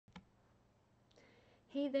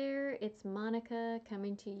Hey there, it's Monica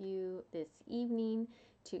coming to you this evening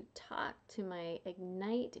to talk to my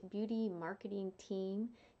Ignite Beauty marketing team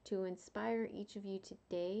to inspire each of you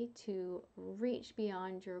today to reach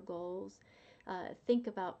beyond your goals. Think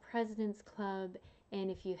about President's Club,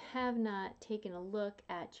 and if you have not taken a look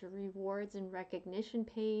at your rewards and recognition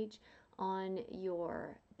page on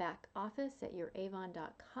your back office at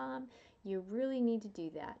youravon.com, you really need to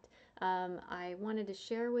do that. I wanted to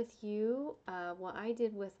share with you what I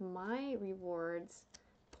did with my rewards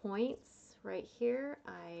points right here.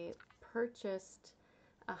 I purchased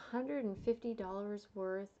 $150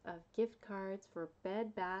 worth of gift cards for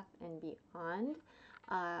Bed Bath and Beyond.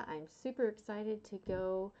 I'm super excited to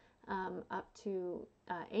go up to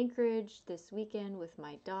Anchorage this weekend with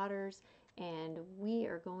my daughters, and we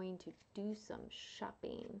are going to do some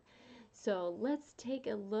shopping. So let's take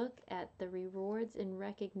a look at the rewards and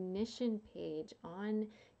recognition page on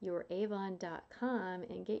youravon.com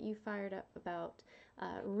and get you fired up about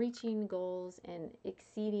reaching goals and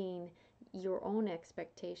exceeding your own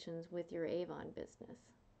expectations with your Avon business.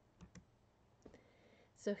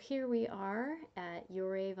 So here we are at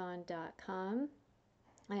youravon.com.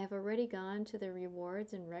 I have already gone to the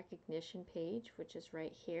rewards and recognition page, which is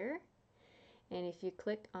right here. And if you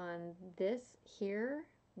click on this here,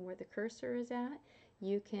 where the cursor is at,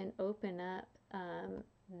 you can open up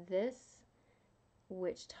this,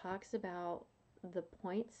 which talks about the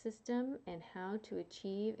point system and how to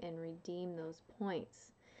achieve and redeem those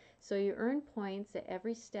points. So you earn points at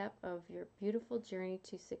every step of your beautiful journey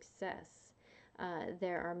to success.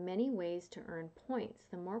 There are many ways to earn points.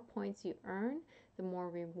 The more points you earn, the more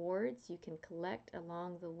rewards you can collect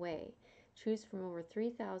along the way. Choose from over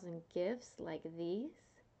 3,000 gifts like these: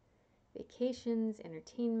 vacations,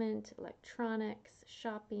 entertainment, electronics,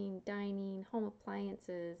 shopping, dining, home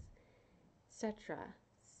appliances, etc.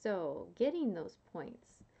 So, getting those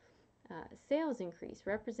points. Sales increase.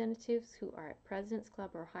 Representatives who are at President's Club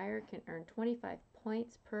or higher can earn 25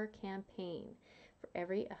 points per campaign for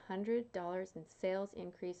every $100 in sales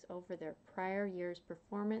increase over their prior year's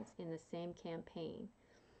performance in the same campaign.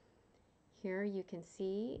 Here you can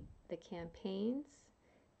see the campaigns,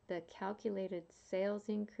 the calculated sales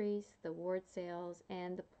increase, the award sales,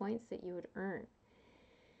 and the points that you would earn.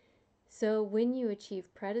 So when you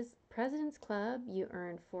achieve President's Club, you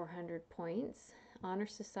earn 400 points. Honor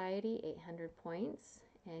Society, 800 points.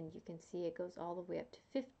 And you can see it goes all the way up to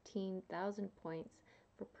 15,000 points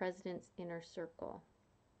for President's Inner Circle.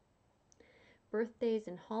 Birthdays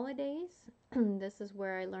and holidays. This is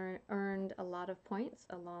where I earned a lot of points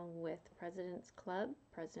along with President's Club,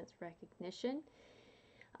 President's Recognition.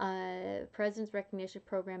 President's Recognition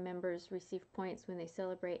Program members receive points when they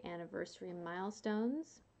celebrate anniversary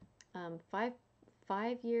milestones.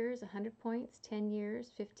 5 years, 100 points, 10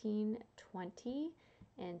 years, 15, 20,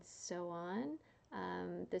 and so on.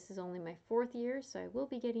 This is only my 4th year, so I will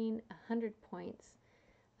be getting 100 points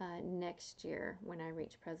next year when I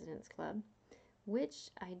reach President's Club, which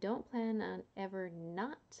I don't plan on ever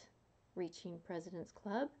not reaching President's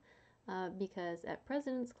Club, because at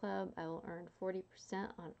President's Club I will earn 40%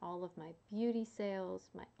 on all of my beauty sales,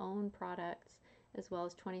 my own products, as well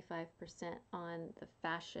as 25% on the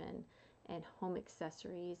fashion and home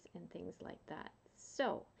accessories and things like that.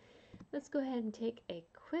 So let's go ahead and take a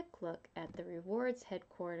quick look at the rewards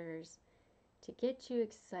headquarters to get you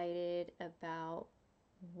excited about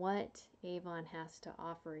what Avon has to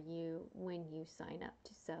offer you when you sign up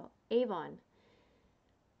to sell Avon.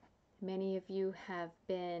 Many of you have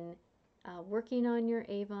been working on your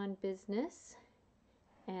Avon business,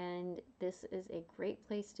 and this is a great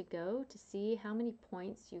place to go to see how many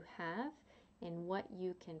points you have and what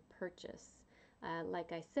you can purchase.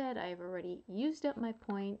 Like I said, I've already used up my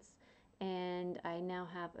points, and I now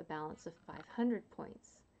have a balance of 500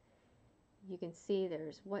 points. You can see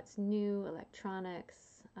there's what's new,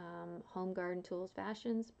 electronics, home garden tools,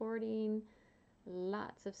 fashion, sporting,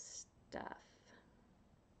 lots of stuff.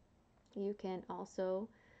 You can also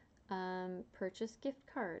purchase gift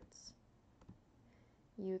cards.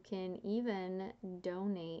 You can even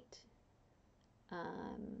donate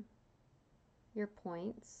your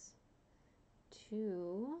points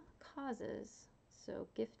to causes. So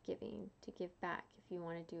gift giving, to give back if you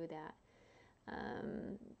want to do that.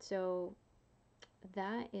 So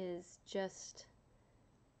that is just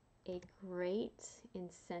a great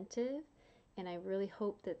incentive, and I really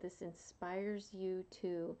hope that this inspires you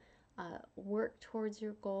to work towards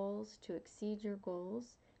your goals, to exceed your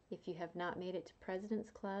goals. If you have not made it to President's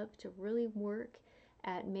Club, to really work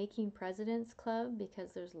at making President's Club,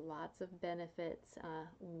 because there's lots of benefits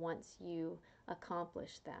once you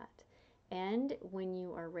accomplish that. And when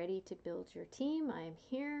you are ready ready to build your team, I am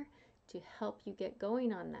here to help you get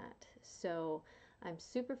going on that. So I'm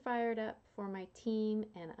super fired up for my team,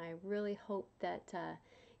 and I really hope that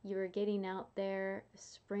you're getting out there.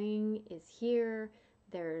 Spring is here.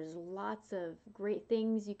 There's lots of great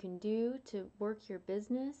things you can do to work your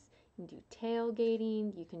business. You can do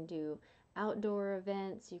tailgating, you can do outdoor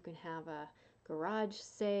events, you can have a garage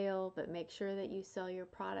sale, but make sure that you sell your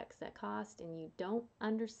products at cost and you don't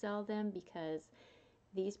undersell them, because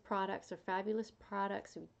these products are fabulous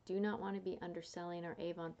products. We do not want to be underselling our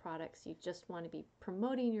Avon products. You just want to be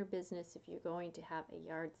promoting your business. If you're going to have a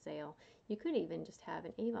yard sale, you could even just have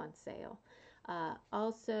an Avon sale.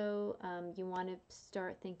 Also, you want to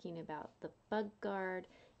start thinking about the Bug Guard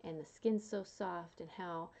and the Skin So Soft, and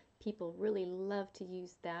how people really love to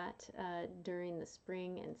use that during the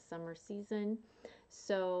spring and summer season.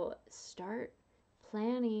 So start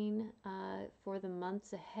planning for the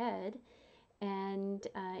months ahead. And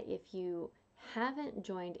if you haven't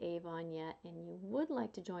joined Avon yet and you would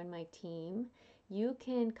like to join my team, you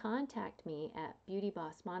can contact me at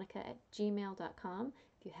beautybossmonica@gmail.com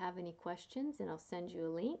if you have any questions, and I'll send you a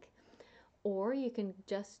link. Or you can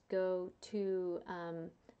just go to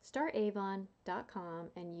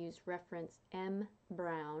startavon.com and use reference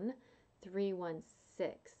mbrown316.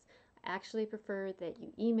 I actually prefer that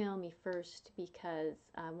you email me first, because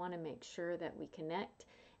I want to make sure that we connect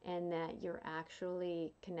and that you're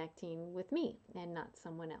actually connecting with me and not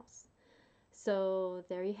someone else. So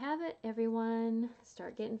there you have it, everyone.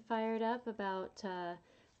 Start getting fired up about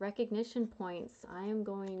recognition points. I am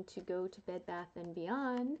going to go to Bed Bath &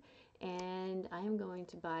 Beyond, and I am going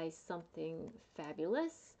to buy something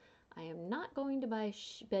fabulous. I am not going to buy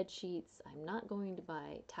bed sheets. I'm not going to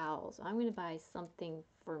buy towels. I'm going to buy something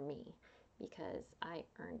for me because I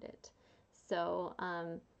earned it. So,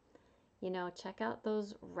 you know, check out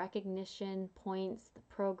those recognition points, the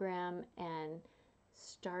program, and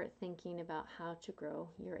start thinking about how to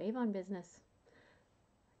grow your Avon business.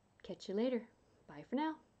 Catch you later. Bye for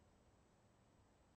now.